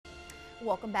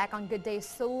Welcome back on Good Day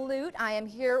Salute. I am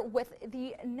here with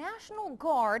the National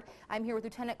Guard. I'm here with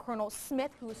Lieutenant Colonel Smith,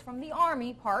 who is from the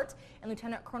Army part, and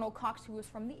Lieutenant Colonel Cox, who is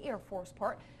from the Air Force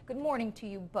part. Good morning to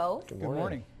you both. Good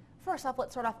morning. First off,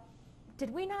 let's start off.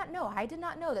 Did we not know, I did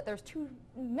not know that there's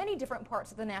many different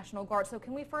parts of the National Guard, so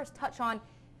can we first touch on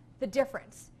the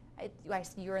difference? I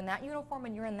see you're in that uniform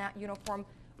and you're in that uniform.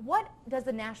 What does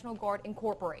the National Guard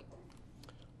incorporate?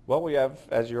 Well, we have,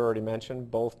 as you already mentioned,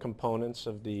 both components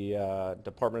of the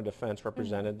Department of Defense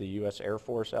represented, the U.S. Air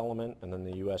Force element and then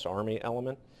the U.S. Army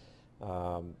element.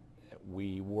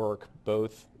 We work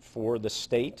both for the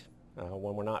state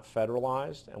when we're not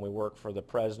federalized, and we work for the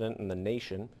President and the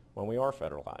nation when we are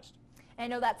federalized. And I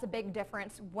know that's a big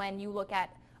difference when you look at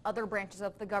other branches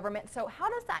of the government. So how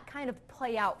does that kind of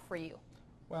play out for you?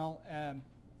 Well,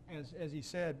 as he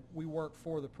said, we work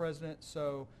for the President,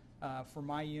 so for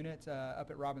my unit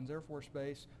up at Robins Air Force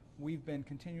Base, we've been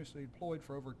continuously deployed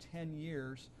for over 10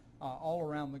 years all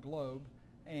around the globe,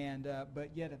 and but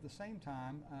yet at the same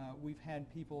time we've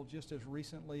had people just as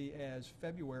recently as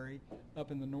February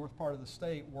up in the north part of the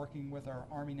state working with our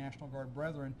Army National Guard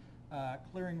brethren,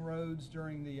 clearing roads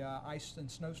during the ice and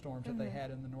snowstorms that they had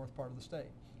in the north part of the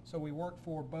state. So we work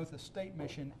for both a state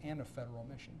mission and a federal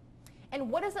mission. And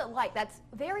what is it like? That's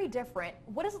very different.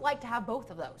 What is it like to have both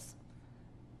of those?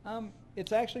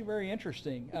 It's actually very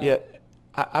interesting. Yeah,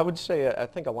 I would say I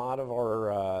think a lot of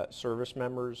our service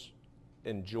members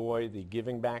enjoy the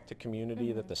giving back to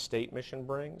community that the state mission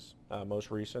brings.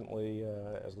 Most recently,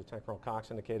 as Lieutenant Colonel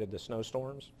Cox indicated, the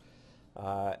snowstorms.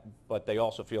 But they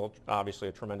also feel obviously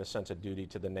a tremendous sense of duty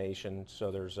to the nation,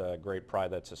 so there's a great pride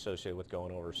that's associated with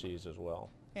going overseas as well.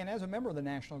 And as a member of the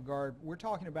National Guard, we're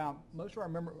talking about most of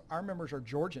our members are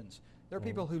Georgians. They're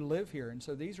people who live here, and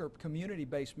so these are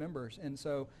community-based members, and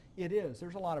so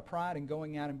there's a lot of pride in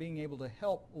going out and being able to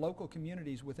help local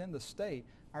communities within the state,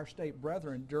 our state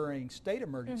brethren, during state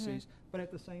emergencies, but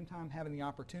at the same time having the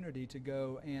opportunity to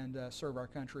go and serve our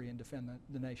country and defend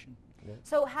the nation. Yeah.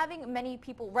 So having many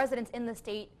people, residents in the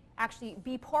state, actually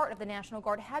be part of the National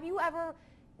Guard, have you ever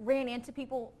ran into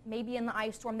people maybe in the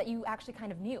ice storm that you actually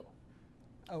kind of knew?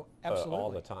 Oh, absolutely.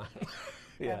 All the time.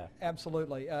 Yeah.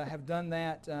 Absolutely. Have done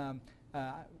that.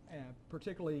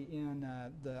 Particularly in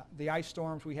the ice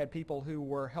storms, we had people who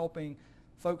were helping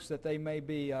folks that they may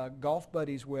be golf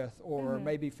buddies with or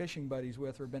maybe fishing buddies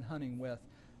with or been hunting with.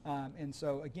 And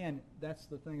so again, that's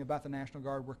the thing about the National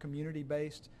Guard. We're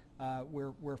community-based.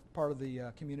 We're part of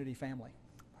the community family.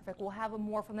 Perfect. We'll have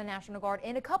more from the National Guard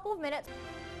in a couple of minutes.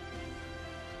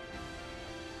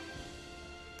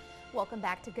 Welcome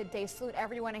back to Good Day Salute,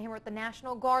 everyone. I'm here with the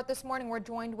National Guard this morning. We're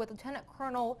joined with Lieutenant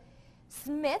Colonel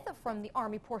Smith from the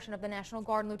Army portion of the National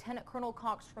Guard and Lieutenant Colonel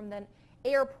Cox from the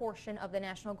Air portion of the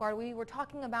National Guard. We were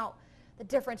talking about the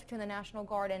difference between the National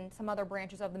Guard and some other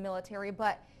branches of the military,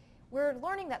 but we're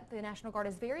learning that the National Guard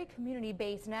is very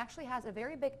community-based and actually has a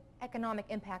very big economic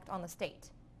impact on the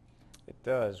state. It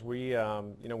does. We,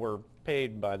 we're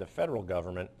paid by the federal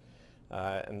government,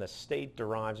 and the state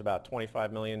derives about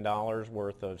 $25 million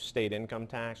worth of state income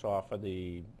tax off of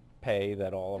the pay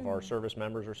that all of our service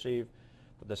members receive.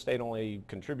 But the state only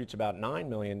contributes about $9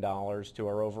 million to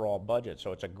our overall budget,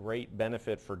 so it's a great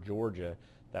benefit for Georgia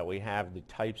that we have the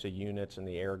types of units in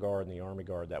the Air Guard and the Army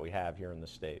Guard that we have here in the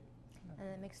state. And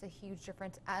it makes a huge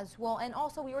difference as well. And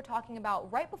also we were talking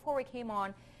about right before we came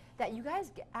on that you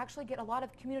guys actually get a lot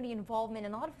of community involvement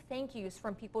and a lot of thank yous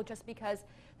from people just because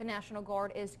the National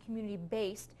Guard is community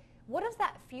based. What does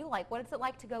that feel like? What is it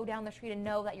like to go down the street and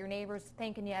know that your neighbor's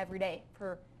thanking you every day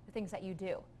for the things that you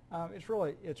do? It's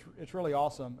really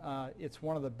awesome. It's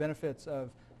one of the benefits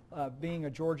of being a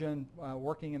Georgian,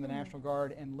 working in the National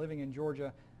Guard and living in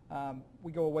Georgia.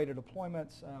 We go away to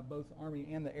deployments, both Army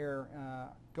and the Air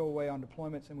go away on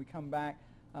deployments and we come back.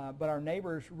 But our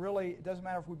neighbors really, it doesn't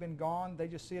matter if we've been gone, they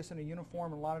just see us in a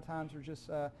uniform and a lot of times they're just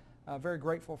very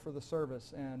grateful for the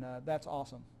service, and that's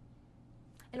awesome.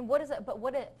 And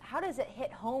how does it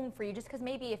hit home for you? Just because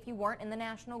maybe if you weren't in the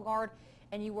National Guard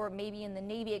and you were maybe in the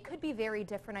Navy, it could be very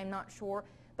different, I'm not sure.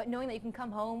 But knowing that you can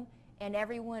come home and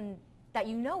everyone that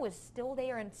you know is still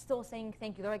there and still saying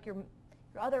thank you, they're like your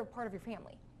other part of your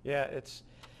family. Yeah,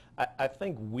 I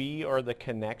think we are the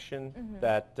connection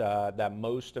that that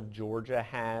most of Georgia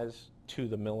has to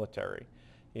the military.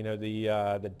 You know, the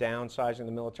downsizing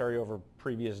the military over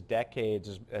previous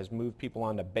decades has moved people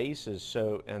onto bases,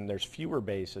 and there's fewer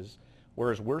bases,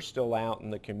 whereas we're still out in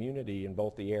the community in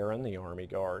both the Air and the Army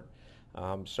Guard.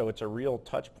 So it's a real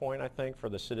touch point, I think, for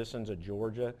the citizens of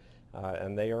Georgia,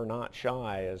 and they are not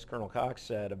shy, as Colonel Cox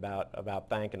said, about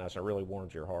thanking us. It really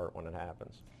warms your heart when it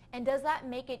happens. And does that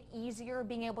make it easier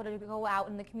being able to go out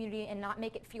in the community and not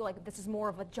make it feel like this is more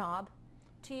of a job?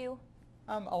 to you?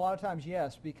 A lot of times,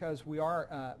 yes, because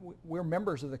we're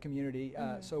members of the community,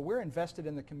 so we're invested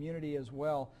in the community as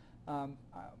well.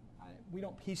 We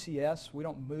don't PCS, we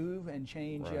don't move and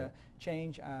change.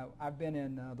 Right. I've been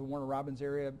in the Warner Robins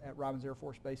area at Robins Air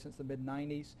Force Base since the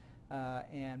mid-90s,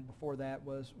 and before that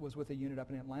was with a unit up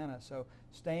in Atlanta. So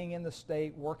staying in the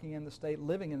state, working in the state,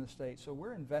 living in the state. So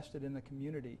we're invested in the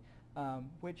community,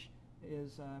 which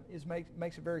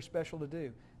makes it very special to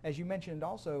do. As you mentioned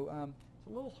also, it's a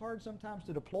little hard sometimes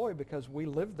to deploy because we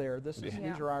live there.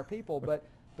 These are our people, but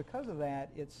because of that,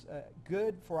 it's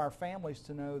good for our families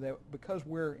to know that because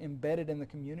we're embedded in the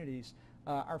communities,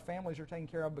 our families are taken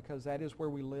care of because that is where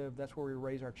we live, that's where we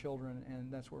raise our children,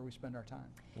 and that's where we spend our time.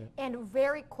 Yeah. And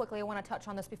very quickly, I want to touch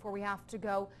on this before we have to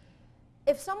go.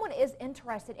 If someone is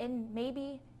interested in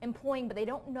maybe employing, but they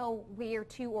don't know where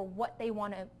to or what they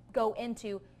want to go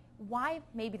into, why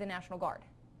maybe the National Guard?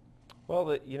 Well,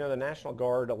 the National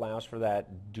Guard allows for that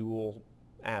dual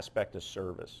aspect of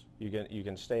service. You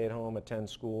can stay at home, attend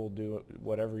school, do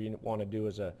whatever you want to do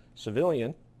as a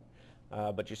civilian,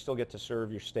 but you still get to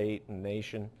serve your state and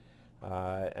nation.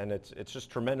 And it's just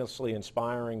tremendously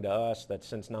inspiring to us that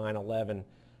since 9/11,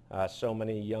 so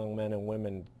many young men and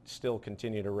women still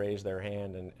continue to raise their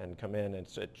hand and come in.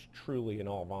 It's truly an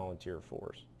all-volunteer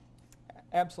force.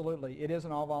 Absolutely. It is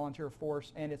an all-volunteer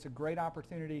force, and it's a great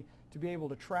opportunity to be able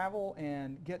to travel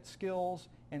and get skills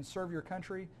and serve your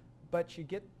country, but you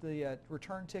get the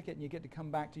return ticket and you get to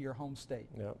come back to your home state.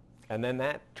 Yep. And then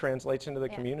that translates into the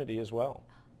community as well.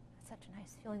 That's such a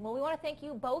nice feeling. Well, we want to thank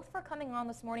you both for coming on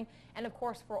this morning and, of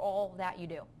course, for all that you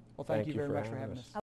do. Well, thank you very much for having us.